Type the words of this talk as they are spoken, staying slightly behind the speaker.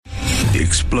The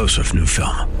explosive new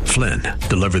film, Flynn,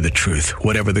 deliver the truth,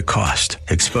 whatever the cost,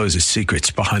 exposes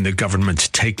secrets behind the government's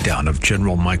takedown of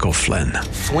General Michael Flynn.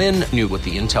 Flynn knew what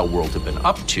the intel world had been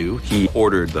up to. He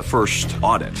ordered the first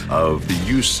audit of the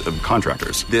use of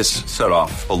contractors. This set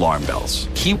off alarm bells.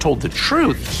 He told the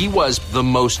truth. He was the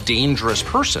most dangerous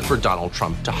person for Donald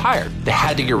Trump to hire. They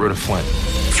had to get rid of Flynn.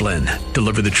 Flynn,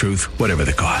 deliver the truth, whatever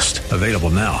the cost. Available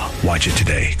now. Watch it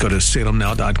today. Go to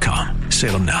salemnow.com.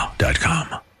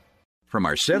 salemnow.com. From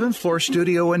our 7th floor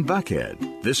studio in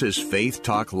Buckhead, this is Faith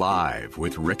Talk Live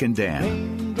with Rick and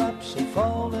Dan.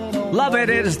 Love it.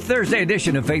 It is Thursday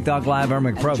edition of Faith Talk Live. I'm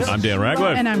Rick Probst. I'm Dan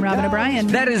Ragland. And I'm Robin O'Brien.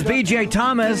 That is B.J.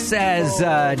 Thomas as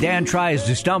Dan tries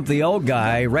to stump the old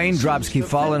guy. Raindrops keep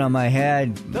falling on my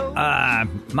head.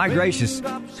 My gracious.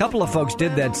 A couple of folks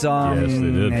did that song. Yes, they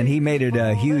did. And he made it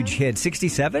a huge hit.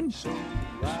 67?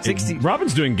 60.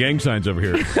 Robin's doing gang signs over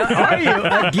here. Are you?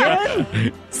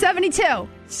 Again? 72.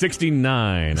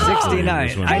 69.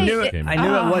 69. I knew it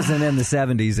Oh. wasn't in the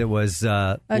 70s. It was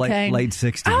late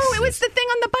 60s. Oh, it was the thing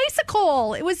on the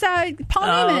bicycle. It was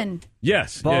Paul Newman.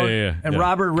 Yes. Paul, Yeah. And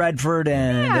Robert Redford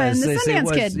and and the it Sundance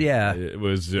was, Kid. Yeah. It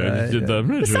was The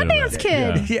Sundance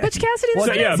Kid. Yeah. Butch Cassidy.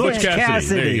 The Yeah, Sundance Butch Kid.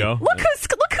 Cassidy. There you go. Look who's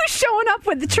showing up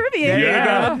with the trivia.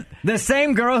 Yeah. here. The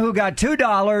same girl who got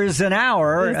 $2 an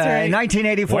hour That's right. in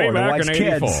 1984 Way to back watch in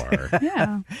kids. 84.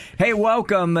 Yeah. Hey,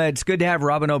 welcome. It's good to have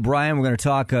Robin O'Brien. We're going to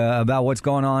talk about what's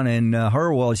going on in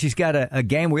her world. She's got a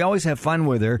game. We always have fun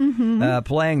with her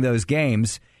playing those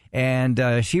games. And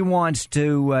she wants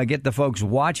to get the folks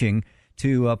watching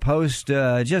to post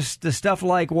just the stuff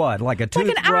like what? Like a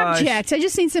toothbrush? Like an object. I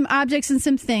just need some objects and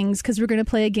some things because we're going to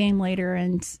play a game later,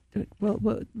 and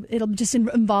it'll just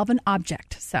involve an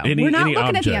object. So we're not any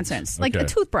looking at the object. answers. Like Okay. a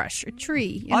toothbrush, a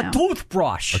tree. You A know.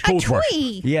 toothbrush. A toothbrush.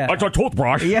 tree. Yeah. That's a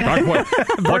toothbrush. Yeah.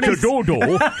 That's what you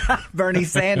do. Bernie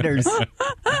Sanders.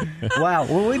 Wow.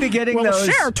 Will we be getting We'll those?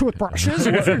 share toothbrushes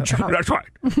in the future. That's right.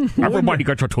 Everybody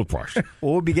gets a toothbrush.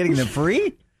 Will we be getting them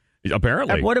free?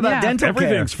 Apparently. What about Yeah. dental care?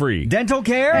 Everything's free. Dental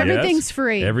care? Every- Everything's Yes.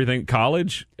 free. Everything,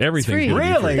 college, everything's free. gonna be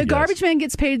Really? free. The Yes. garbage man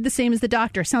gets paid the same as the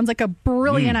doctor. Sounds like a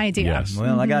brilliant idea. Yes.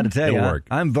 Well, I got to tell you, It'll work.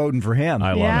 I'm voting for him. I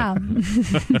love Yeah.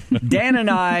 it. Dan and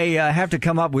I have to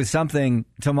come up with something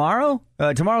tomorrow.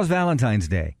 Tomorrow's Valentine's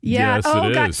Day. Yeah. Yes, oh,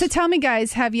 it God. is. So tell me,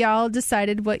 guys, have y'all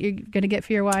decided what you're going to get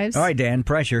for your wives? All right, Dan,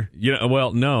 pressure.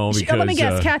 Well, no, because Let me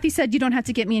guess. Kathy said you don't have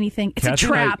to get me anything. It's Kathy a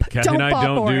trap. Kathy don't and I fall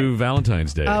don't for do it.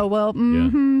 Valentine's Day. Oh, well,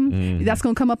 that's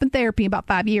going to come up in therapy in about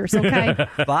 5 years, okay?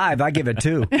 5, I give it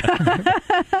 2.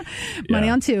 Money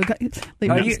Yeah. on 2.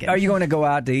 Are you going to go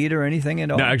out to eat or anything at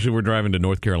all? No, actually, we're driving to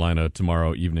North Carolina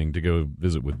tomorrow evening to go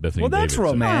visit with Bethany. Well, that's David,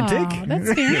 so- romantic. Oh,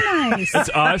 that's very nice. It's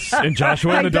us and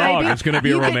Joshua and the dog. Baby, It's going to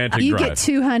be a romantic you drive. get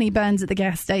 2 honey buns at the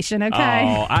gas station, okay?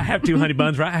 Oh, I have 2 honey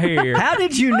buns right here. How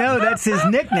did you know that's his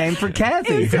nickname for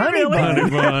Kathy? Honey Honey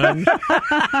bun.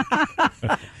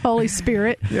 bun. Holy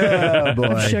Spirit. Oh,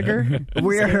 boy. Sugar.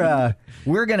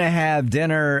 We're going to have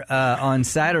dinner on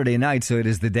Saturday night, so it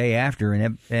is the day after,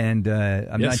 and I'm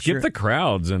Yeah, not skip sure. the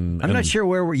crowds and I'm not sure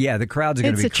where we're. Yeah, the crowds are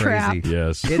going to It's be a trap. crazy.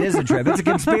 Yes. It is a trap. It's a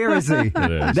conspiracy.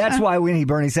 It is. That's why we need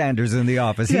Bernie Sanders in the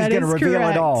office. He's That going to is reveal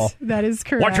correct. it all. That is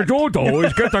correct. What you do, though,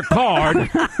 is get the card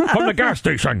from the gas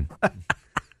station.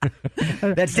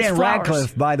 That's Dan flowers.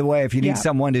 Radcliffe, by the way, if you need Yeah.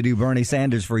 someone to do Bernie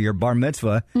Sanders for your bar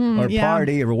mitzvah or yeah.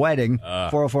 party or wedding,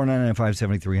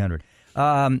 404-995-7300.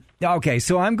 Okay,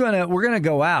 so we're gonna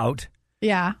go out.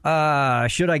 Yeah.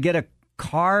 Should I get a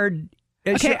card?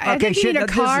 Okay, I think you need a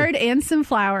card and some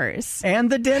flowers.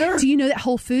 and the dinner. Do you know that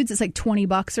Whole Foods is like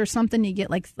 $20 or something? You get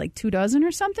like 2 dozen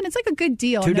or something. It's like a good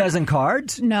deal. 2 dozen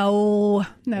cards? No,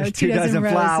 There's 2 2 dozen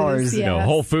roses. flowers. Yes. No,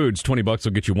 Whole Foods, $20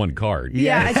 will get you 1 card.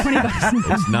 Yeah, it's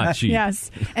 $20. It's not cheap. Yes,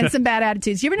 and some bad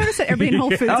attitudes. You ever notice that everybody in Whole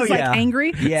Foods Oh, is yeah. like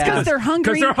angry? Yeah. It's because they're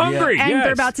hungry. 'Cause they're hungry, and yes.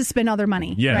 they're about to spend all their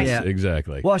money. Yes, Right. Yeah.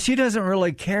 exactly. Well, she doesn't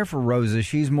really care for roses.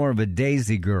 She's more of a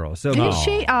Daisy girl. So, Is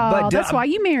she? Oh, But do- that's why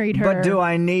you married her. But do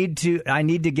I need to? I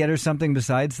need to get her something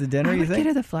besides the dinner. I You would think? get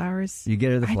her the flowers. You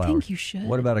get her the flowers. I think you should.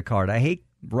 What about a card? I hate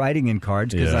writing in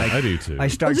cards because Yeah, I do too. I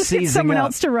start Or just seizing get someone up.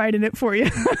 else to write in it for you.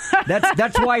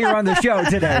 That's why you're on the show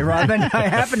today, Robin. I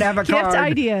happen to have a Gift card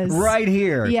ideas. right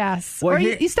here. Yes. Well, or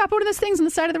here- you stop one of those things on the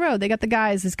side of the road. They got the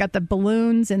guys. It's got the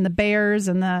balloons and the bears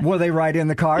and the. Will they write in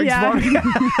the cards Yeah. for me?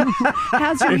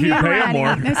 How's your If you pay 'em handwriting?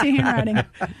 more. How's your handwriting?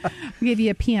 I'll give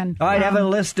you a pen. I have a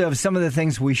list of some of the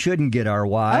things we shouldn't get our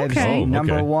wives. Okay. Oh,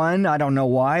 Number okay. 1, I don't know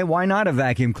why. Why not a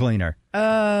vacuum cleaner?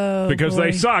 Oh, because boy.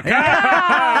 they suck.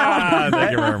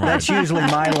 Thank you very much. That's usually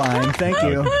my line. Thank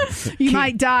you. You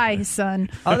might die, son.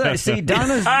 See,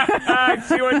 Donna's. I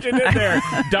see what you did there.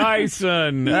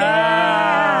 Dyson.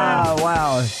 Ah,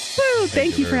 wow. Woo,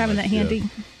 thank you for having that handy.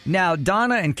 Now,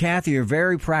 Donna and Kathy are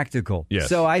very practical. Yes.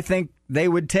 So I think they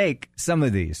would take some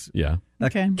of these. Yeah.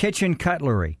 Okay. Kitchen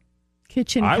cutlery.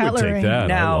 Kitchen I cutlery. would take that.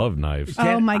 Now- I love knives.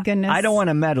 Oh, my goodness. I don't want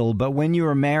to meddle, but when you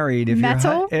were married, if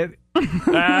Metal? metal.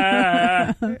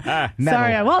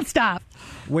 Sorry, I won't stop.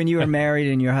 When you were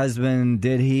married and your husband,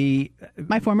 did he?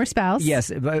 My former spouse.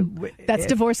 Yes. But, That's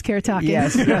divorce care talking.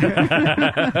 Yes.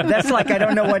 That's like I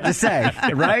don't know what to say,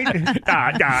 right?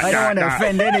 I don't want to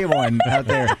offend anyone out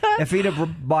there. If he'd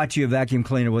have bought you a vacuum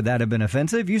cleaner, would that have been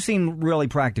offensive? You seem really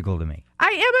practical to me. I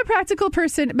am a practical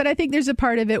person, but I think there's a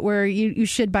part of it where you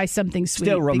should buy something sweet.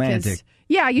 Still romantic. Because,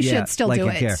 yeah, you Yeah, should still like do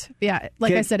you it. care. Yeah,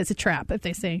 like I said, it's a trap, if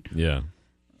they say. Yeah.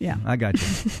 Yeah. I got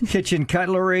you. Kitchen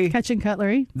cutlery. Kitchen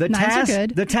cutlery. The Knives task. are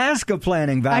good. The task of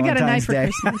planning I got a Valentine's knife for Day.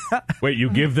 Christmas. Wait,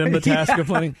 you give them the task of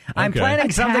planning? I'm Okay.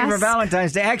 planning A something for task?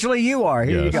 Valentine's Day. Actually, you are.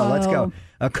 Here you Yes. go. Let's Oh. go.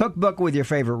 A cookbook with your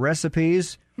favorite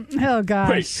recipes. Oh, gosh.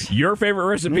 Wait, your favorite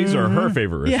recipes or her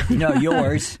favorite recipes? No,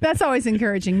 yours. That's always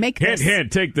encouraging. Make Hint, this.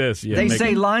 hint, take this. Yeah, They make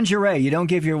say it. lingerie. You don't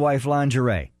give your wife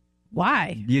lingerie.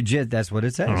 Why? That's what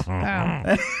it says.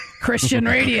 Oh. Christian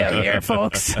radio here,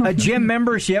 folks. A gym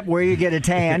membership where you get a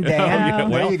tan, Dan. yeah, well,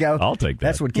 there you go. I'll take that.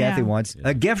 That's what Kathy Yeah. wants.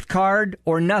 A gift card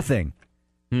or nothing.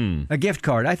 A gift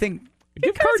card. I think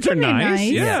Gift cards are can be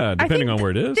nice. Yeah, I depending think on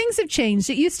where it is. Things have changed.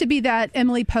 It used to be that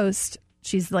Emily Post,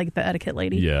 she's like the etiquette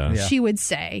lady. Yeah. Yeah. She would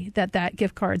say that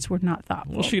gift cards were not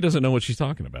thoughtful. Well, she doesn't know what she's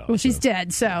talking about. Well, she's so.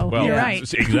 dead, so Well, you're right.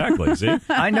 Exactly. See?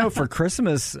 I know for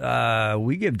Christmas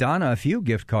we give Donna a few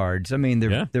gift cards. I mean,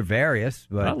 they're various,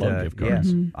 but I love gift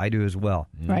cards. Yes, I do as well.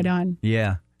 Right on.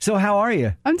 Yeah. So how are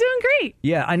you? I'm doing great.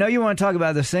 Yeah, I know you want to talk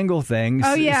about the single things.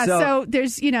 Oh, yeah. So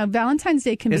there's, Valentine's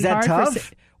Day can Is be that hard.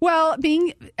 tough? Well,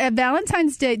 being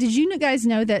Valentine's Day, did you guys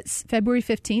know that February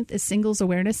 15th is Singles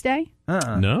Awareness Day?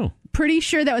 No. Pretty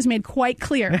sure that was made quite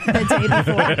clear the day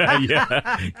before.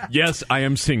 Yeah. Yes, I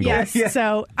am single. Yes. Yeah.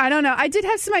 So I don't know. I did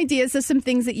have some ideas of some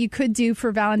things that you could do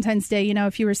for Valentine's Day.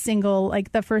 If you were single,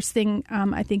 like the first thing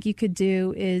I think you could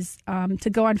do is to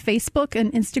go on Facebook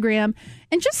and Instagram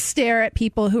and just stare at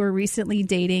people who are recently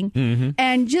dating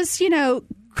and just,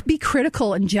 be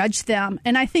critical and judge them.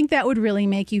 And I think that would really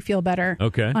make you feel better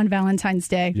on Valentine's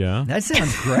Day. Yeah. That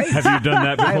sounds great. Have you done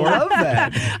that I before? love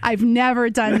that. I've never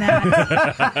done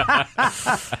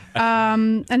that.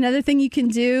 Another thing you can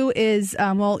do is,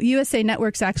 USA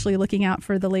Network's actually looking out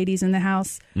for the ladies in the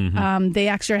house. They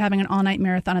actually are having an all-night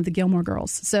marathon of the Gilmore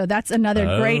Girls. So that's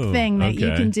another great thing that you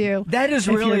okay. can do. That is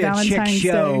if really you're a chick Valentine's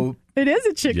show. Day. It is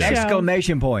a chick Yeah. show.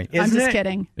 Exclamation point. Isn't I'm just it?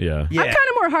 kidding. Yeah. Yeah. I'm kind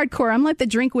of more hardcore. I'm like the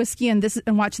drink whiskey and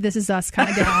watch This Is Us kind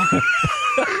of gal.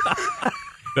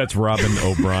 That's Robin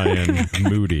O'Brien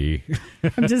Moody.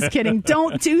 I'm just kidding.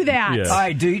 Don't do that. Yeah. All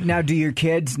right. Do your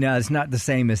kids? Now, it's not the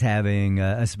same as having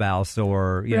a spouse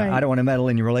or, Right. I don't want to meddle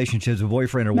in your relationships with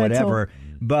boyfriend or Mental. whatever.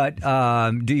 But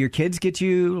do your kids get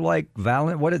you like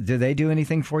What do they do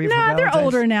anything for you? for No, Valentine's? they're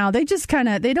older now. They just I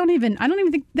don't even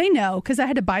think they know because I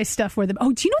had to buy stuff for them.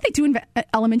 Oh, do you know what they do in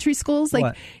elementary schools? Like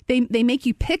What? they make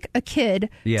you pick a kid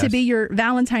Yes. to be your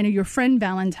Valentine or your friend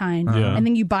Valentine, Yeah. and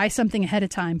then you buy something ahead of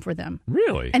time for them.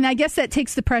 Really? And I guess that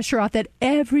takes the pressure off that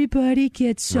everybody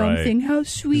gets something. Right. How 'Cause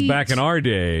sweet. back in our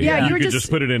day, Yeah, you were could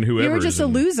just put it in whoever. You were just a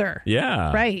loser.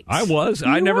 Yeah. Right. I was. You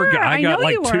I never were. got I got know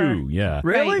like you were. 2. Yeah.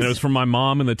 Really? And it was from my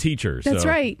mom and the teacher. That's so,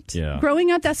 right. Yeah.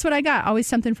 Growing up, that's what I got. Always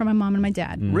something from my mom and my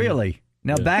dad. Really?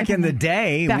 Now, back in the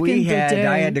day, Back in the day.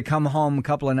 I had to come home a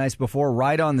couple of nights before,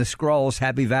 write on the scrolls,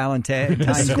 Happy Valentine's Day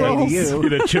to Scrolls. you,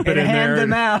 To chip it and in hand there.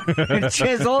 them out, and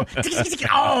chisel.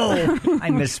 Oh,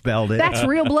 I misspelled it. That's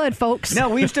real blood, folks. No,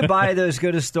 we used to buy those, go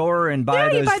to the store and buy Yeah,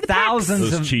 you those buy the packs. thousands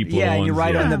Those of cheap yeah, little you ones,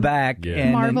 write yeah. on the back, Yeah.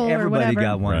 and Marvel then or everybody whatever.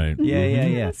 got one. Right.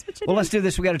 Yeah. That's what you Well, do. let's do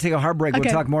this. We got to take a hard break. Okay.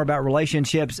 We'll talk more about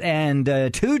relationships and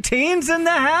 2 teens in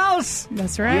the house.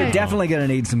 That's right. You're definitely going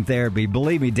to need some therapy.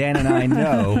 Believe me, Dan and I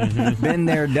know. Been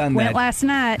there, done Went that. last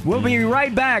night. We'll be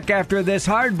right back after this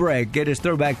hard break. It is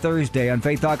Throwback Thursday on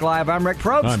Faith Talk Live. I'm Rick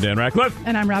Probst. I'm Dan Ratcliffe.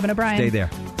 And I'm Robin O'Brien. Stay there.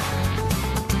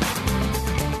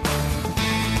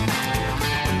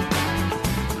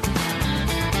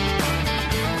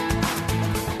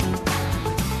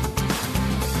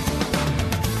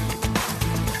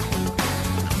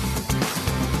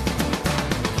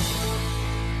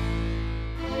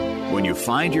 When you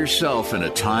find yourself in a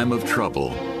time of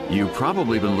trouble, you've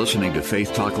probably been listening to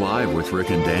Faith Talk Live with Rick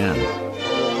and Dan.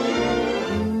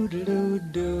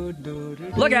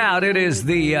 Look out. It is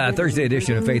the Thursday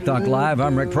edition of Faith Talk Live.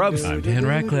 I'm Rick Probst. I'm Dan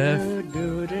Ratcliffe.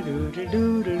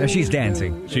 Now she's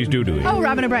dancing. She's doo-dooing. Oh,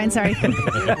 Robin O'Brien, sorry.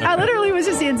 I literally was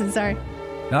just dancing, sorry.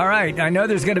 All right. I know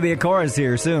there's going to be a chorus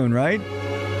here soon, right?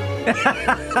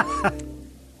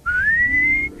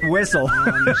 whistle.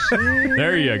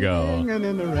 There you go.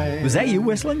 Was that you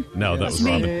whistling? No, that was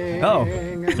me. Robin.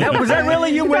 Oh, was that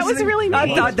really you whistling? That was really me.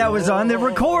 I thought that was on the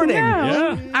recording. No.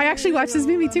 Yeah. I actually watched this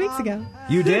movie 2 weeks ago.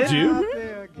 You did? Did you?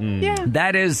 Yeah.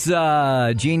 That is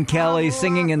Gene Kelly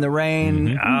singing in the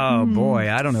rain. Oh,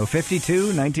 boy. I don't know.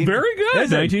 52, 19? Very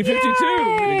good. 1952.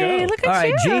 Way to Yay, go. look at All right,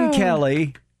 you. Gene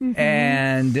Kelly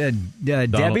and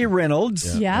Debbie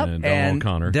Reynolds. Yep. And Donald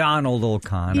O'Connor. Donald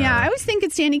O'Connor. Yeah, I always think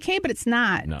it's Danny Kaye, but it's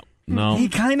not. No. He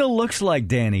kind of looks like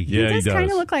Danny. Yeah, He does kind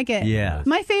of look like it. Yeah.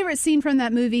 My favorite scene from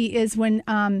that movie is when,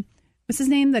 what's his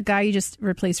name? The guy you just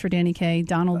replaced for Danny Kaye,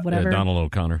 Donald whatever. Donald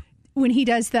O'Connor. When he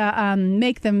does the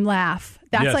make them laugh.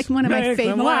 That's Yes. like one of my Make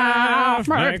favorite. them laugh,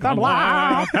 make them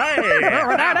laugh.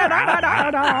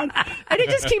 And it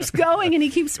just keeps going, and he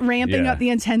keeps ramping Yeah. up the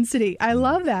intensity. I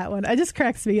love that one. It just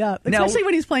cracks me up, Now- especially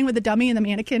when he's playing with the dummy and the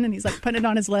mannequin, and he's like putting it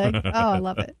on his leg. Oh, I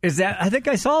love it. Is that? I think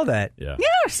I saw that. Yeah. Yeah,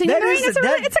 Singing in the That Rain is- is a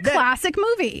that- it's a that- classic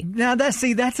movie. Now, that's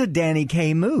a Danny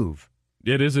Kaye move.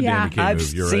 It is a Yeah. Danny Kaye I've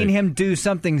move. You're seen right. him do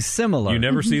something similar. You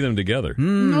never see them together.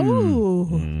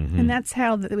 Ooh. And that's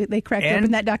how they cracked And-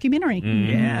 open that documentary.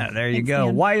 Yeah, there you Thanks, go.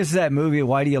 Dan. Why is that movie?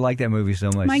 Why do you like that movie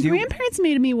so much? My Do you- grandparents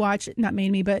made me watch, not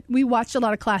made me, but we watched a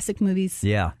lot of classic movies.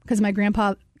 Yeah. Because my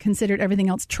grandpa considered everything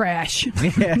else trash.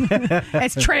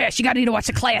 It's trash. You got to need to watch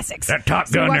the classics. That Top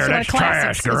So we Gun watched there, a lot that's of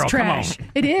classics. trash, girl. It's Come trash. on.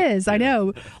 It is. I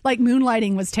know. Like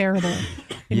Moonlighting was terrible.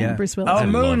 You know, Bruce Willis. Oh,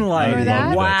 Moonlight. Remember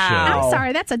that? Wow. I'm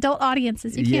sorry. That's adult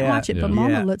audiences. You can't Yeah. watch it, but Yeah. Mama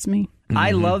Yeah. lets me.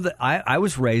 I love that. I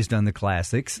was raised on the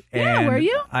classics. Yeah, and were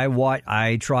you?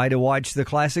 I try to watch the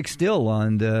classics still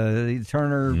on the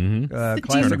Turner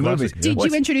classic movies. Did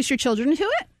you introduce your children to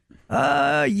it?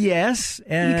 Yes.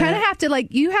 You kind of have to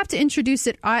you have to introduce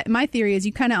it. My theory is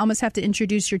you kind of almost have to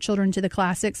introduce your children to the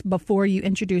classics before you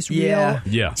introduce Yeah.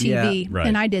 real Yeah. TV. Yeah, right.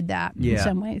 And I did that in Yeah.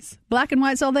 some ways. Black and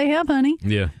white's all they have, honey.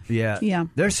 Yeah. Yeah.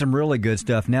 There's some really good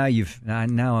stuff. Now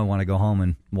I want to go home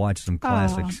and watch some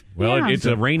classics. Well, Yeah. it's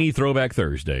a rainy Throwback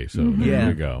Thursday, so there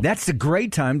you go. That's a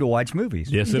great time to watch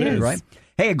movies. Yes, it is. Right?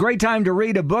 Hey, a great time to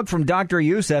read a book from Dr.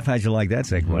 Youssef. How'd you like that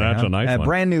segue? That's a nice one. A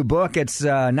brand new book. It's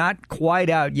not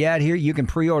quite out yet. Here, you can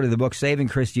pre-order the book, Saving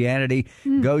Christianity.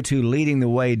 Go to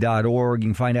leadingtheway.org. You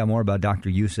can find out more about Dr.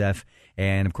 Youssef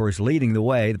and, of course, Leading the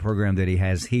Way, the program that he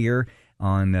has here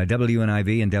on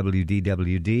WNIV and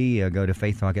WDWD. Go to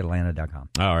faithtalkatlanta.com.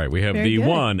 All right, we have Very the good.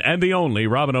 one and the only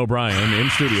Robin O'Brien in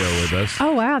studio with us.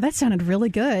 Oh, wow. That sounded really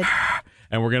good.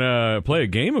 And we're going to play a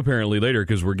game apparently later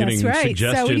because we're getting That's right.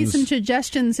 suggestions. So we need some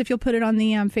suggestions if you'll put it on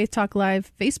the Faith Talk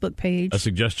Live Facebook page. A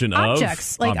suggestion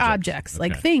objects, of? objects,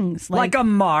 like Okay. things. Like a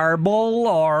marble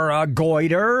or a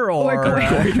goiter or...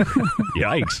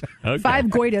 Yikes. Okay. 5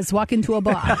 goitas walk into a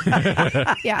bar.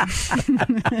 Yeah.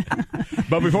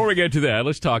 But before we get to that,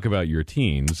 let's talk about your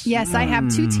teens. Yes, I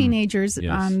have 2 teenagers.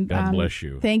 Yes, God bless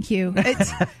you. Thank you.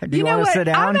 It's, Do you know wanna what? sit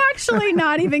down? I'm actually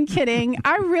not even kidding.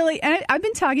 I've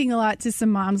been talking a lot to some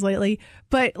moms lately,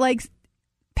 but like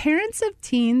parents of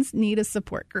teens need a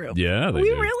support group. Yeah, they we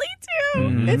do. really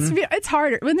do. It's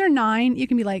harder when they're 9. You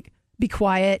can be like, be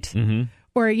quiet,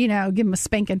 or give them a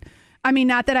spanking. I mean,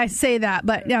 not that I say that,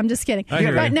 but I'm just kidding. I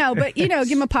hear But you. no, but give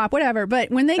them a pop, whatever.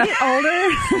 But when they get older,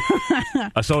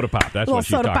 A soda pop. That's little what she's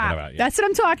soda talking pop. about. Yeah. That's what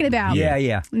I'm talking about.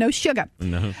 Yeah. No sugar.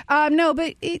 No. No,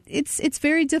 but it's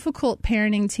very difficult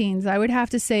parenting teens. I would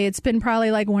have to say it's been probably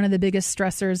like one of the biggest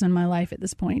stressors in my life at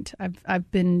this point.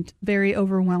 I've been very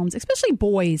overwhelmed, especially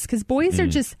boys, because boys are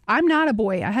just. I'm not a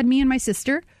boy. I had me and my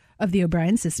sister of the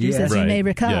O'Brien sisters, as you Right. may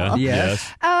recall. Yeah.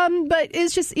 Yes. But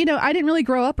it's just I didn't really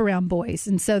grow up around boys,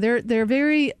 and so they're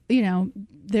very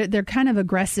they're kind of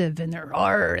aggressive and they're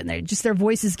hard and they just their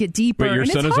voices get deeper. Wait, your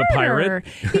and son it's is a harder. pirate?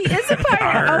 He is a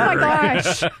pirate. Oh my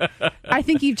gosh! I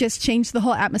think you've just changed the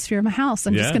whole atmosphere of my house.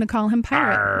 I'm just Yeah? going to call him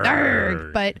pirate.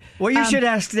 Arrgh. But Well, you should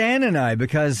ask Dan and I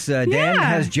because Dan Yeah.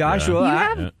 has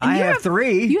Joshua. I you have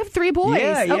 3. You have 3 boys.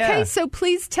 Yeah, yeah. Okay, so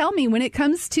please tell me when it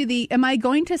comes to am I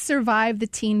going to survive the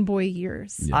teen boy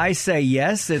years? I say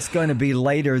yes. It's going to be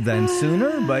later than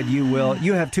sooner, but you will.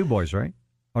 You have 2 boys, right?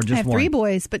 Or just I have one? 3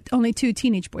 boys, but only 2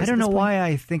 teenage boys. I don't at know this point. why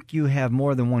I think you have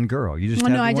more than one girl. You just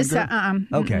Well, have no, the I one just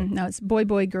girl? Okay. No, it's boy,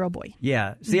 girl, boy.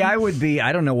 Yeah. See, I would be.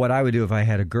 I don't know what I would do if I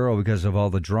had a girl because of all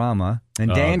the drama. And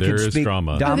Dan there could is speak.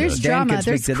 drama. There's Dan drama. could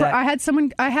speak to that.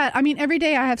 I had every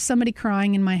day I have somebody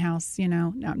crying in my house,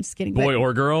 No, I'm just kidding. Boy But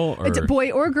or girl? Or? it's a boy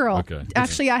or girl. Okay.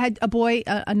 Actually, I had a boy,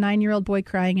 a 9-year-old boy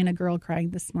crying and a girl crying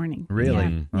this morning. Really? Yeah,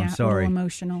 I'm yeah, sorry. A little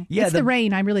emotional. Yeah, It's the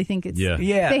rain. I really think it's. Yeah.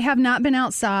 Yeah. They have not been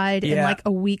outside in Yeah. like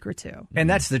a week or 2. And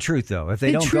that's the truth, though. If they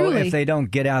They don't truly- if they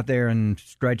don't get out there and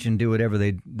stretch and do whatever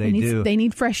they do. They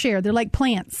need fresh air. They're like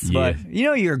plants. Yeah. But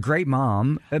you're a great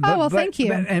mom. well, thank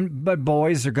you. But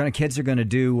boys kids are going to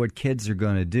do what kids are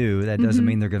going to do. That doesn't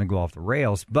mean they're going to go off the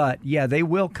rails. But, yeah, they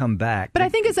will come back. But I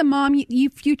think as a mom, you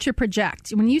future project.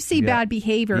 When you see bad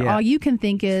behavior, all you can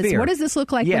think is, fear. what does this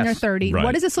look like when they're 30? Right.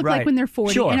 What does this look like when they're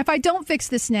 40? Sure. And if I don't fix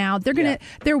this now,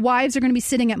 their wives are going to be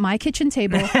sitting at my kitchen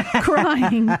table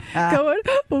crying, going,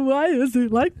 why is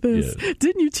it like this? Yeah.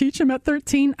 Didn't you teach him at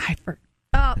 13?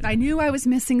 I knew I was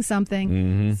missing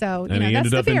something. So, And he that's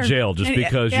ended the up fear. in jail just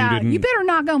because you didn't. You better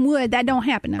knock on wood. That don't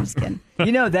happen. I'm just kidding.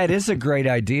 That is a great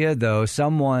idea, though.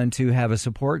 Someone to have a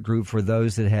support group for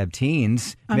those that have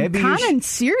teens. I'm kind of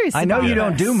serious I know about you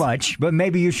don't this. do much, but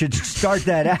maybe you should start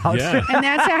that out. Yeah. And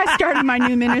that's how I started my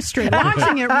new ministry.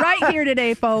 Launching it right here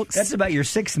today, folks. That's about your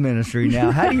sixth ministry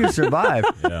now. How do you survive?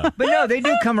 But no, they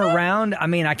do come around. I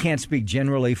mean, I can't speak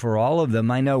generally for all of them.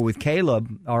 I know with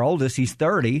Caleb, our oldest, he's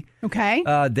 30. Okay.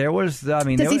 There was, Does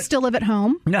he still live at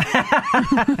home?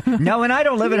 No, and I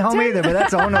don't live at home either, but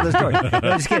that's a whole other story. No,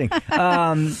 just kidding.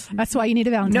 That's why you need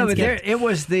a Valentine's No, but gift. it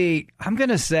was I'm going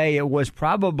to say it was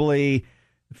probably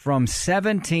from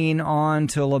 17 on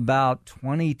till about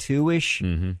 22-ish.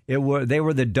 They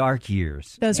were the dark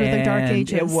years. Those were the dark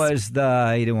ages. It was he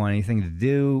didn't want anything to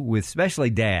do with, especially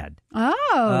Dad.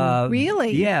 Oh,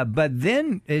 really? Yeah, but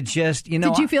then it just,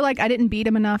 Did you feel like I didn't beat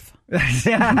him enough?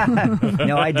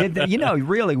 No, I did that.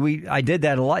 Really, I did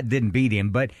that a lot. Didn't beat him,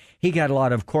 but he got a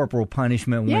lot of corporal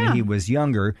punishment when he was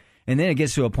younger. And then it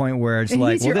gets to a point where it's And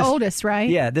like, he's your oldest, right?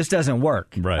 Yeah, this doesn't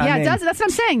work. Right. Yeah, that's what I'm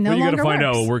saying. No you got longer to find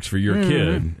works. out what works for your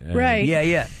kid. Right.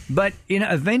 Yeah. But,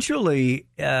 eventually,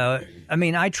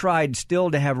 I tried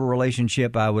still to have a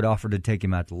relationship. I would offer to take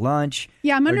him out to lunch.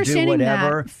 Yeah, I'm or do understanding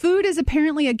whatever. that. Food is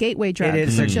apparently a gateway drug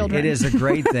for children. It is a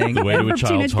great thing. The way to a For child's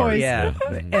teenage heart. boys. Yeah.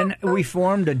 And we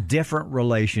formed a different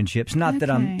relationships. Not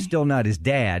that I'm Okay. still not his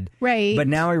dad. Right. But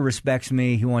now he respects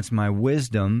me. He wants my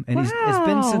wisdom. And it's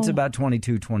been since about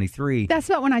 22, 23. That's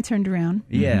about when I turned around.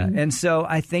 Yeah. And so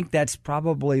I think that's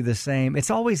probably the same. It's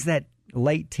always that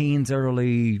late teens,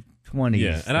 early 20s.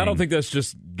 Yeah, and I don't think that's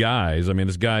just guys. I mean,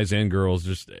 it's guys and girls.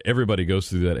 Just everybody goes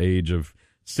through that age of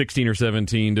 16 or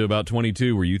 17 to about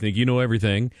 22 where you think you know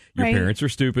everything. Your Right. parents are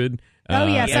stupid. Oh,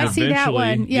 yes, and I see that one.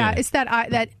 eventually- Yeah, it's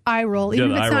that eye roll. Even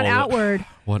Yeah, if the it's eye not roll, outward.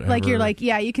 whatever. Like, you're like,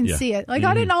 yeah, you can Yeah. see it. Like,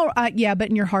 I didn't know. Yeah, but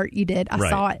in your heart, you did. I Right.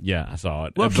 saw it. Yeah, I saw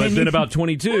it. Well, but can then you- about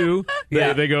 22,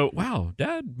 Yeah. they go, wow,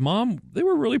 Dad, Mom, they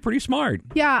were really pretty smart.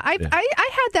 Yeah, I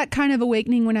had that kind of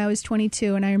awakening when I was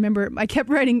 22, and I remember I kept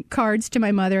writing cards to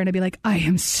my mother, and I'd be like, I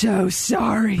am so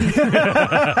sorry.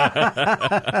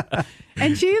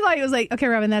 And she was like, okay,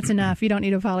 Robin, that's enough. You don't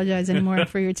need to apologize anymore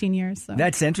for your teen years. So.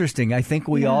 That's interesting. I think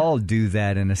we all do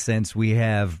that in a sense. We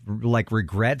have like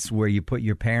regrets where you put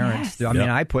your parents Yes. through. I mean,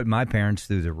 I put my parents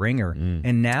through the ringer,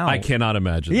 and now I cannot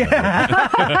imagine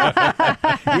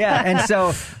that. yeah. And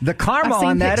so the karma I've seen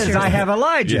on that is pictures. I have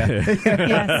Elijah.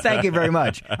 Yes. Thank you very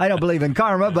much. I don't believe in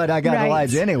karma, but I got Right.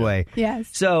 Elijah anyway. Yes.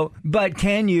 So, but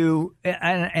can you?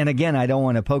 And again, I don't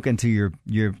want to poke into your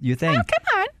thing. Oh,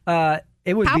 come on.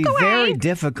 It would Poke be away. very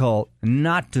difficult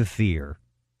not to fear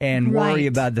and worry Right.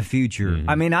 about the future.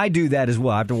 I mean, I do that as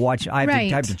well. I have to watch. I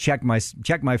have to check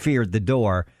my fear at the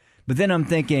door. But then I'm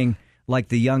thinking, like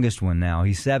the youngest one now,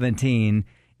 he's 17,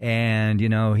 and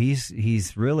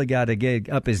he's really got to get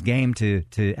up his game to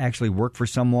actually work for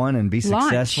someone and be Launch.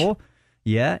 successful.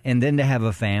 Yeah, and then to have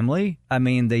a family. I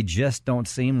mean, they just don't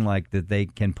seem like that they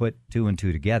can put two and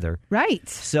two together. Right.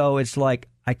 So it's like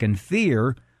I can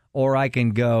fear, or I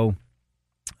can go,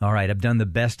 all right, I've done the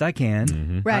best I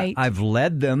can. Right. I've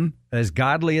led them as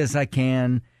godly as I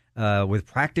can with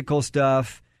practical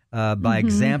stuff, by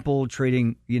example,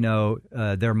 treating,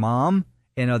 their mom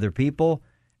and other people.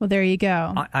 Well, there you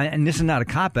go. And this is not a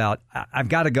cop-out. I've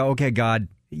got to go, okay, God,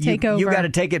 Take over. You got to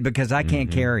take it because I can't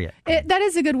carry it. That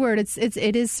is a good word.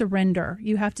 It is surrender.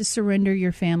 You have to surrender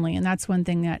your family, and that's one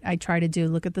thing that I try to do.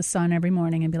 Look at the sun every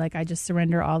morning and be like, I just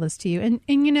surrender all this to you. And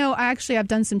I've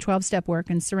done some 12-step work,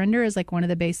 and surrender is like one of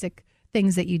the basic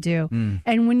things that you do.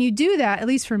 And when you do that, at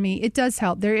least for me, it does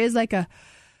help. There is like a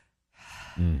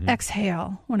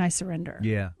exhale when I surrender.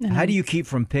 Yeah. And How do you keep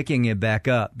from picking it back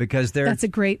up? Because That's a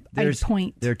great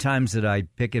point. There are times that I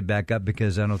pick it back up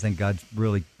because I don't think God's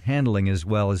really handling as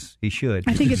well as he should.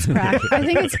 I think it's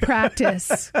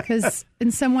practice because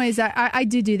in some ways I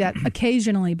do that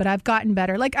occasionally, but I've gotten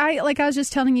better. Like I was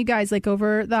just telling you guys, like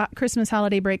over the Christmas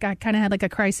holiday break, I kind of had like a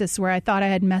crisis where I thought I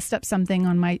had messed up something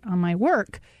on my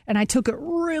work, and I took it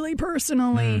really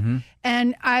personally,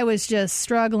 and I was just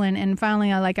struggling. And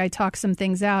finally, I talked some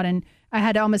things out, and I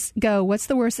had to almost go, "What's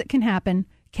the worst that can happen?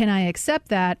 Can I accept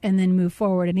that and then move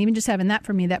forward?" And even just having that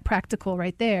for me, that practical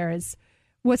right there is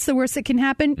What's the worst that can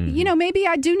happen? Maybe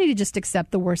I do need to just accept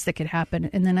the worst that could happen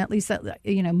and then at least,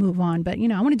 move on. But,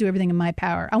 I want to do everything in my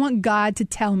power. I want God to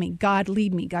tell me, God,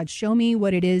 lead me. God, show me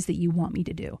what it is that you want me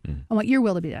to do. I want your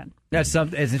will to be done. That's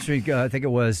something. It's interesting. I think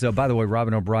it was, by the way,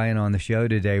 Robin O'Brien on the show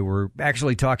today. We're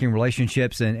actually talking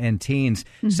relationships and teens.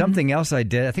 Something else I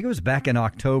did, I think it was back in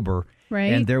October.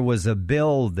 Right. And there was a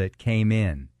bill that came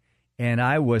in. And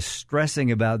I was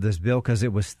stressing about this bill because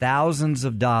it was thousands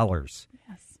of dollars.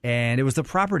 And it was the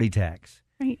property tax.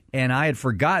 Right. And I had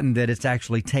forgotten that it's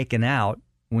actually taken out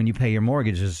when you pay your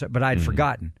mortgages, but I'd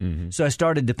forgotten. So I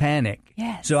started to panic.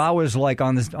 Yes. So I was like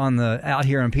out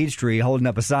here on Peachtree holding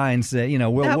up a sign saying,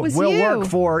 we'll work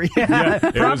for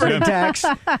property tax.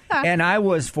 And I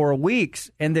was for weeks,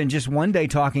 and then just one day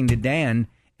talking to Dan,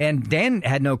 and Dan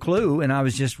had no clue, and I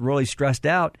was just really stressed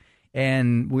out.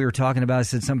 And we were talking about, I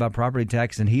said something about property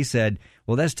tax, and he said,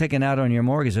 well, that's taken out on your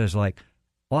mortgage. I was like,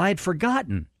 well, I had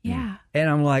forgotten. Yeah. And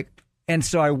I'm like, and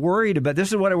so I worried about, this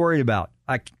is what I worried about.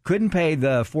 I couldn't pay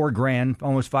the $4,000,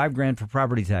 almost $5,000 for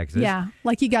property taxes. Yeah,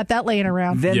 like you got that laying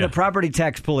around. Then the property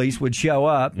tax police would show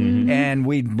up, and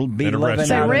we'd be living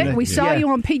So, out Rick, we saw you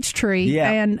on Peachtree. Yeah.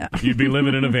 And You'd be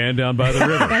living in a van down by the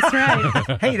river. That's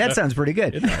right. Hey, that sounds pretty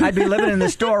good. I'd be living in the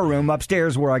storeroom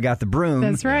upstairs where I got the broom.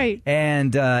 That's right.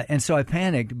 And so I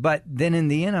panicked. But then in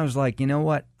the end, I was like, you know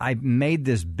what? I made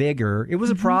this bigger. It was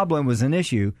a problem, it was an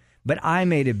issue, but I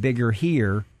made it bigger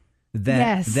here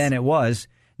than it was.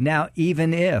 Now,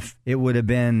 even if it would have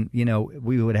been,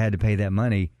 we would have had to pay that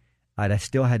money, I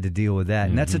still had to deal with that.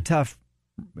 And that's a tough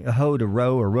hoe to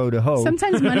row or row to hoe.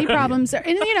 Sometimes money problems are,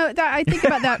 and I think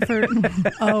about that for,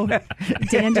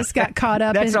 Dan just got caught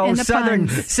up in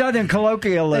the Southern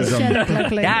colloquialism.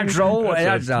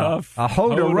 That's a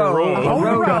hoe to row, a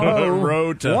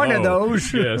row to hoe. One of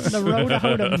those. Yes. The row to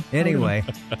hoe. Anyway,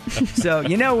 so,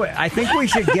 I think we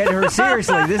should get her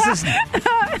seriously.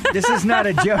 This is not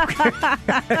a joke.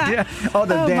 Dan's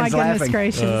my goodness laughing.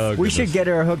 gracious. We should get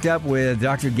her hooked up with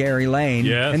Dr. Gary Lane.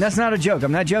 Yes. And that's not a joke.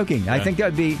 I'm not joking. I think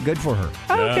that'd be good for her.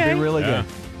 Okay. It'd be really good.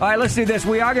 All right, let's do this.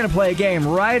 We are going to play a game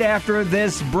right after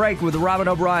this break with Robin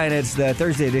O'Brien. It's the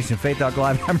Thursday edition of Faith Talk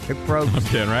Live. I'm Rick Probst. I'm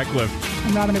Dan Ratcliffe.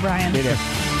 I'm Robin O'Brien. Be there.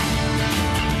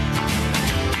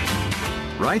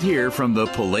 Right here from the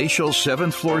palatial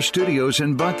 7th floor studios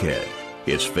in Buckhead,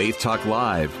 it's Faith Talk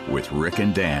Live with Rick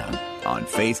and Dan on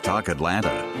Faith Talk Atlanta.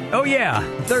 Oh, yeah.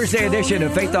 Thursday edition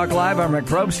of Faith Talk Live. I'm Rick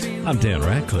Probst. I'm Dan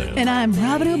Ratcliffe. And I'm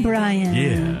Robin O'Brien.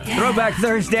 Yeah. Throwback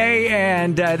Thursday,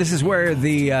 and this is where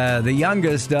the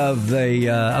youngest of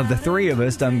the three of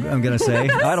us, I'm going to say.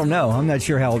 I don't know. I'm not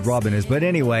sure how old Robin is. But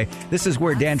anyway, this is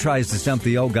where Dan tries to stump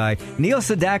the old guy. Neil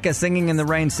Sedaka, Singing in the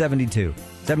Rain, 72.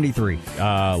 73.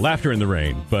 Laughter in the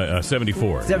Rain, but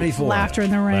 74. 74. Laughter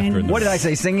in the Rain. What did I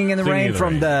say? Singing in the Singing Rain in the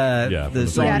from Rain. the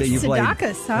song that you played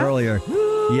Sedaka's, huh? earlier.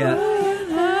 Yeah.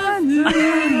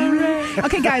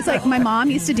 Okay, guys, like my mom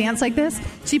used to dance like this.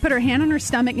 She put her hand on her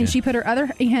stomach and she put her other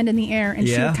hand in the air, and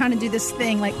she would kind of do this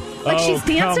thing like she's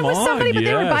dancing with somebody, but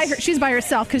they were by her. She was by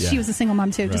herself because she was a single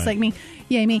mom too, just like me.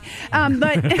 Yay me!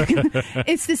 But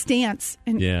it's this dance,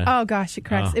 and oh gosh, it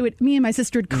cracks. It would. Me and my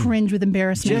sister would cringe with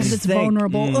embarrassment because it's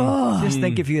vulnerable. Just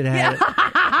think if you'd had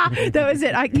it. That was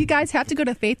it. You guys have to go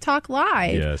to Faith Talk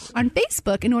Live on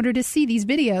Facebook in order to see these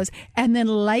videos, and then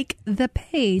like the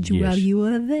page while you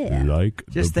are there.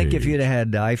 Just think if you'd have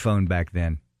had the iPhone back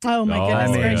then. Oh my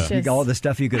goodness gracious! All the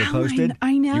stuff you could have posted.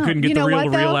 I know. You couldn't get the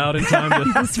reel out in time.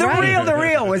 The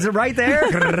reel. Was it right there?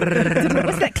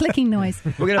 What's that clicking noise?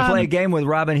 We're going to play a game with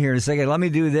Robin here in a second. Let me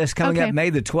do this. Coming up May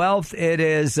the 12th, it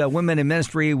is Women in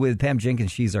Ministry with Pam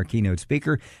Jenkins. She's our keynote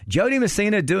speaker. Jody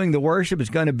Messina doing the worship. It's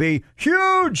going to be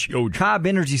huge. Cobb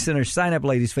Energy Center. Sign up,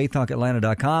 ladies.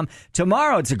 FaithTalkAtlanta.com.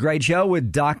 Tomorrow, it's a great show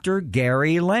with Dr.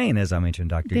 Gary Lane, as I mentioned.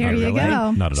 Dr. Gary Lane. There you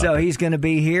go. Not a so he's going to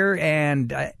be here,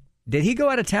 and did he go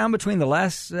out of town between the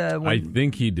last? I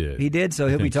think he did. He did, so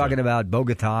he'll be talking about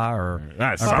Bogota or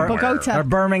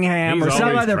Birmingham He's or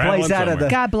some other place traveling out of the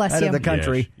God bless out you. of the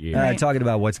country, talking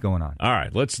about what's going on. All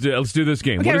right, let's do this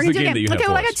game. Okay, what is the game that you have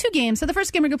for I us? got 2 games. So the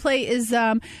first game we're going to play is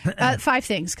 5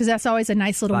 things, because that's always a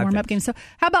nice little warm-up game. So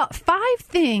how about 5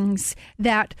 things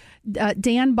that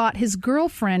Dan bought his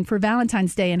girlfriend for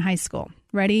Valentine's Day in high school?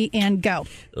 Ready, and go.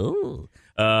 Ooh.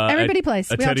 Everybody plays.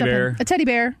 A teddy bear. A teddy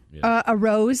bear. A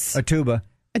rose. A tuba.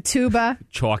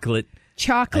 Chocolate.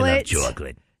 Chocolate.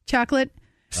 Chocolate.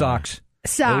 Socks.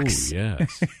 Oh,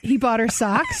 yes. He bought her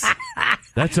socks.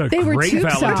 That's a They were great tube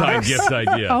Valentine's socks. gift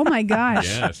idea. Oh, my gosh.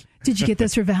 Yes. Did you get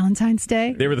those for Valentine's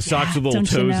Day? They were the socks with little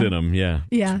Don't you toes know? in them. Yeah.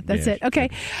 Yeah, that's it.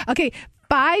 Okay.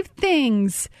 5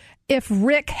 things if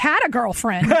Rick had a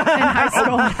girlfriend in high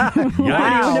school, what he would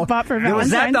have bought for Valentine's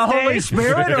Was that the Day. Holy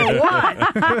Spirit or what?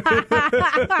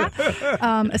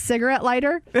 A cigarette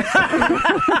lighter.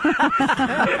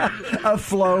 A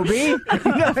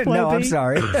Floby? No, I'm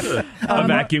sorry. A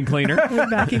vacuum cleaner. A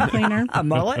vacuum cleaner. A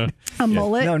mullet? A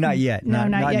mullet. No, not yet. No,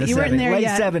 not in yet. the You weren't there late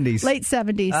yet. 70s. Late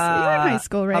 70s. You were in high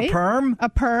school, right? A perm? A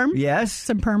perm. Yes.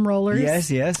 Some perm rollers.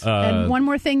 Yes. And one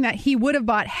more thing that he would have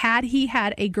bought had he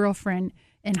had a girlfriend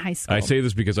in high school. I say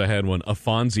this because I had one, a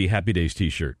Fonzie Happy Days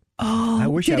T-shirt. I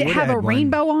wish Did I it would have a one.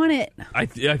 rainbow on it? I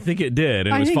think it did,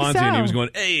 and I it was think Fonzie, so. and he was going,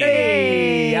 "Hey!"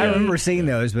 Hey, I remember seeing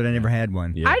those, but I never had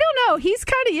one. Yeah. I don't know.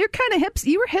 You're kind of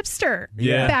you were hipster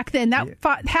Yeah. back then.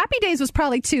 Happy Days was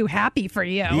probably too happy for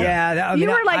you. Yeah, you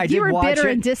were I did you were watch bitter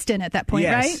it. and distant at that point,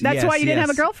 Yes, right? That's yes, why you didn't yes.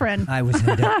 have a girlfriend. I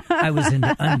was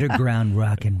into underground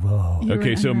rock and roll.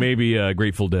 Okay, so maybe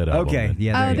Grateful Dead album. Okay, then.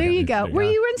 yeah. There you go. Were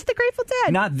you into the Grateful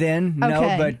Dead? Not then, no,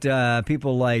 Okay. but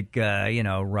people like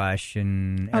Rush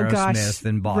and Oh, gosh. Aerosmith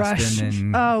and Boston Rush.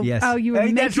 and Oh, you were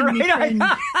Hey, that's making me right. cringe.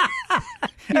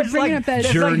 You're That's bringing like up that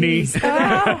Journey.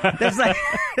 That's like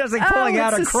pulling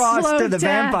out it's a cross slow to the death.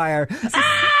 vampire.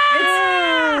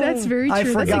 That's very true. I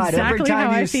That's forgot. exactly Every time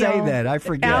how you I feel. say that, I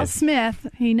forget. Al Smith,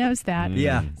 he knows that.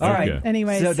 Yeah. All right. Okay.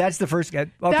 Anyways. So that's the first. Okay.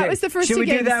 That was the first Should two we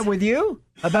do games. that with you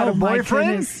about Oh, a my boyfriend?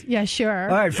 goodness. Yeah, sure.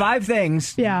 All right. 5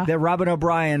 things Yeah. that Robin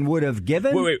O'Brien would have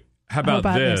given. Wait. How about,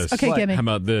 about this? this? Okay, What? give me. How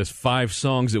about this? 5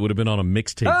 songs that would have been on a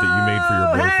mixtape that you made for your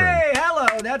boyfriend. Hey, hello.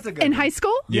 That's a good In one. high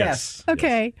school? Yes.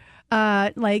 Okay.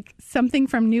 Like something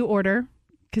from New Order,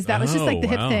 because that was just like the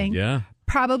hip wow. thing. Yeah.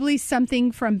 Probably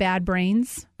something from Bad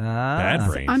Brains. Bad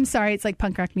Brains. I'm sorry, it's like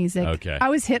punk rock music. Okay. I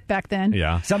was hip back then.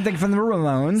 Yeah. Something from the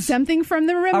Ramones. Something from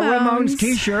the Ramones. A Ramones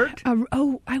T-shirt.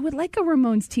 I would like a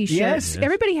Ramones T-shirt. Yes.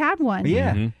 Everybody had one.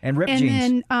 Yeah. And ripped And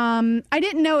jeans. then I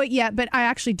didn't know it yet, but I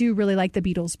actually do really like the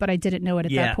Beatles, but I didn't know it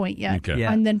at Yeah. that point yet. Okay.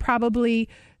 Yeah. And then probably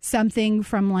something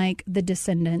from like the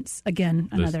Descendants. Again,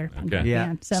 another punk rock Yeah.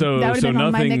 band. So, So- that would have so been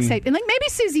on my nothing- mixtape. And like maybe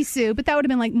Susie Sue, but that would have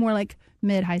been like more like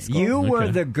mid-high school. You were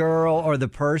Okay. the girl or the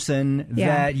person Yeah.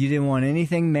 that you didn't want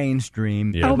anything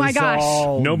mainstream. Yeah. Oh, It my was gosh.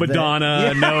 all No the-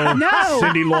 Madonna, Yeah. No.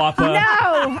 Cindy Lauper.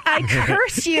 No, I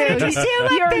curse you.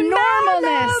 Your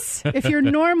normalness. If you're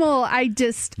normal,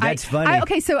 That's funny.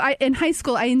 Okay, so in high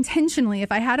school, I intentionally,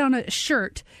 if I had on a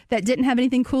shirt that didn't have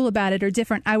anything cool about it or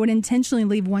different, I would intentionally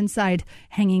leave one side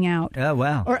hanging out. Oh,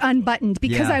 wow. Or unbuttoned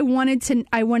because Yeah. I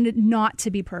wanted not to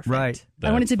be perfect. Right.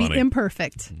 I wanted to That's be funny.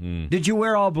 imperfect. Did you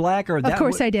wear all black? Or Of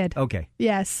course I did. Okay.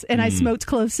 Yes, and I smoked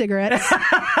clove cigarettes.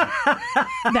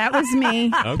 That was me.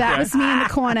 That was me in the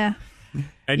corner.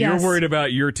 And Yes. you're worried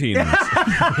about your teens.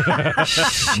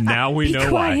 Now we Be know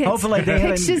quiet. why. Hopefully they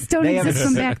haven't. Pictures don't they exist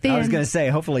haven't- from back then. I was going to say,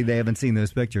 hopefully they haven't seen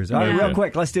those pictures. All right, Okay. real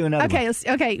quick, let's do another Okay,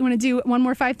 okay. You want to do one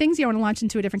more 5 things? Or you want to launch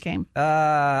into a different game? one.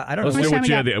 I don't Let's know. do much what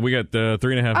time you we had. We got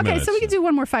 3.5 Okay, minutes. so we could do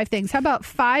one more 5 things. How about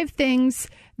 5 things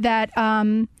that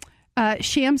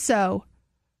Shamso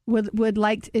would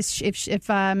like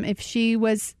if she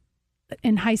was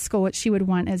in high school, what she would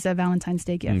want as a Valentine's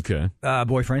Day gift? Okay.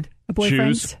 Boyfriend. A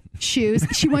boyfriend. Shoes.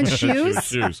 She wants shoes.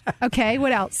 Shoes. Okay.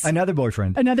 What else? Another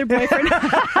boyfriend. Another boyfriend.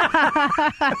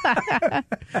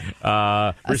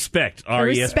 Respect. Respect.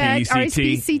 R-E-S-P-E-C-T.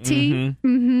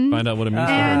 RSPCT. Find out what it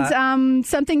means. And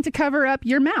something to cover up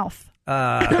your mouth.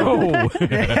 Oh. Duct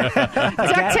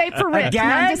tape for Rick. No,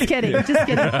 I'm just kidding. Just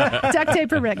kidding. Duct tape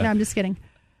for Rick. No, I'm just kidding.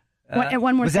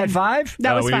 One more Was thing. that 5?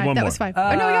 That was we need 5. one That more. was 5. Oh, no,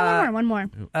 we got one more.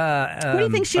 What do you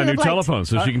think she A would new have liked? telephone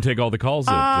so she can take all the calls.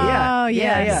 Oh, Yeah.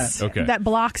 yes. Yeah. Okay. That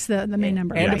blocks the main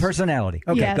number. And Yes. a personality.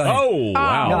 Okay, Yes. go ahead. Oh,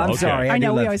 wow. No, I'm Okay. sorry. I do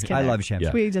know we love- always kid. I her. love Shams.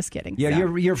 Yeah. We're just kidding. Yeah,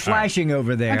 So. you're flashing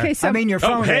over there. Okay, so- I mean, your Oh,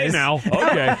 phone hey is. now.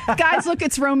 Okay. Guys, look,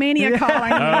 it's Romania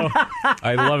calling. Oh,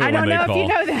 I love it I when don't they know call. if you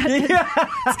know that.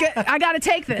 It's good. I got to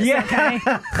take this. Yeah. Okay.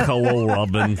 Hello,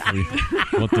 Robin.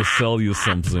 We want to sell you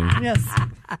something. Yes.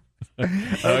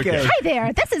 Okay. Hi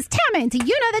there. This is Tammy. Do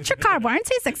you know that your car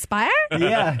warranties expire?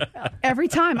 Yeah. Every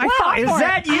time. I Wow, fought is for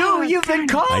that it. you? Oh, You've been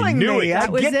calling knew me. it. I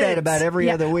That was get that it. about every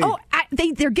Yeah. other week. Oh,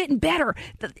 they're getting better.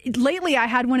 Lately, I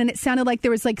had one, and it sounded like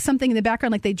there was like something in the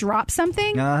background, like they dropped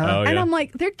something. Uh-huh. Oh, And yeah. I'm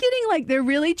like, they're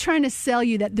really trying to sell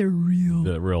you that they're real.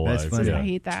 The real That's life. funny. Yeah. I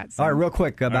hate that. So. All right, real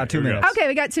quick, about right, 2 here we go. minutes. Okay,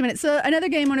 we got 2 minutes. So another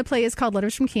game I want to play is called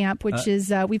Letters from Camp, which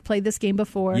is we've played this game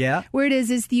before. Yeah. Where it is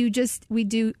it's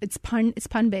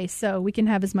pun based, so we can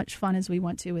have as much fun as we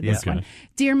want to with this Okay. one.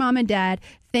 Dear Mom and Dad,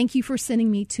 thank you for sending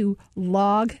me to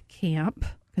log camp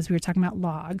because we were talking about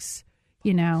logs.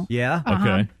 You know. Yeah.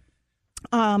 Okay.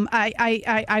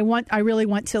 I really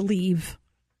want to leave.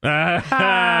 So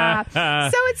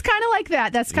it's kind of like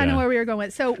that. That's kind of where we were going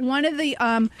with. So one of the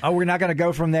we're not going to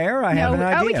go from there. I have an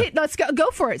idea. Let's go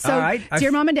for it. So, all right.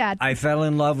 dear Mom and Dad, I fell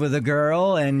in love with a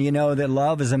girl, and you know that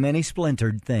love is a many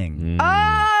splintered thing.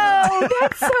 Oh,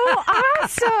 that's so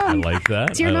awesome! I like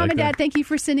that. Dear Mom and Dad, thank you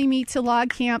for sending me to log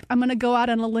camp. I'm going to go out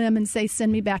on a limb and say,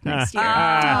 send me back next year. You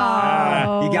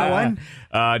got one?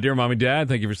 Dear Mom and Dad,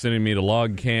 thank you for sending me to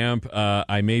log camp.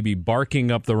 I may be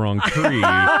barking up the wrong tree,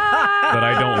 but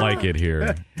I don't like it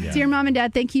here. Yeah. Dear Mom and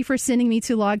Dad, thank you for sending me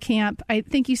to log camp. I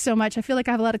thank you so much. I feel like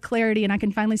I have a lot of clarity and I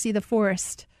can finally see the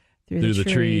forest through the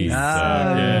trees.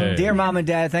 Dear Mom and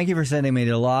Dad, thank you for sending me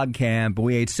to log camp.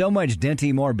 We ate so much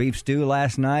Dinty Moore beef stew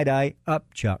last night. I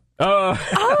upchuck. Oh,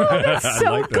 that's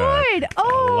so like good. That.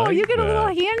 Oh, like you get a little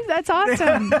that. hand. That's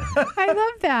awesome. I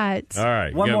love that. All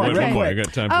right. One more. I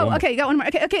got time for one more. Okay. Got one more.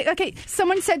 Okay.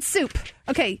 Someone said soup.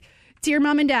 Okay. Dear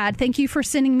Mom and Dad, thank you for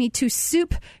sending me to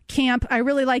soup camp. I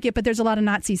really like it, but there's a lot of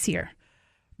Nazis here.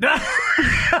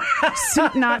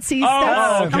 Soup Nazis. Okay.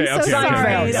 I'm so sorry.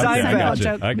 That was a Seinfeld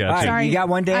joke. I got you. Sorry. You got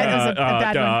one, Dan? That was a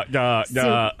bad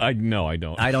one. No, I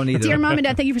don't. I don't either. Dear Mom and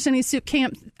Dad, thank you for sending me to soup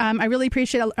camp. I really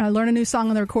appreciate it. I learned a new song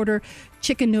on the recorder,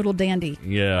 Chicken Noodle Dandy.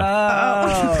 Yeah.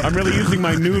 I'm really using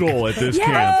my noodle at this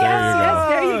camp.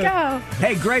 There you go.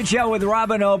 Hey, great show with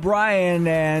Robin O'Brien,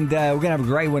 and we're going to have a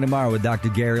great one tomorrow with Dr.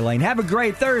 Gary Lane. Have a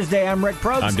great Thursday. I'm Rick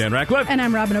Probst. I'm Dan Ratcliffe. And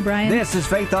I'm Robin O'Brien. This is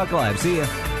Faith Talk Live. See ya.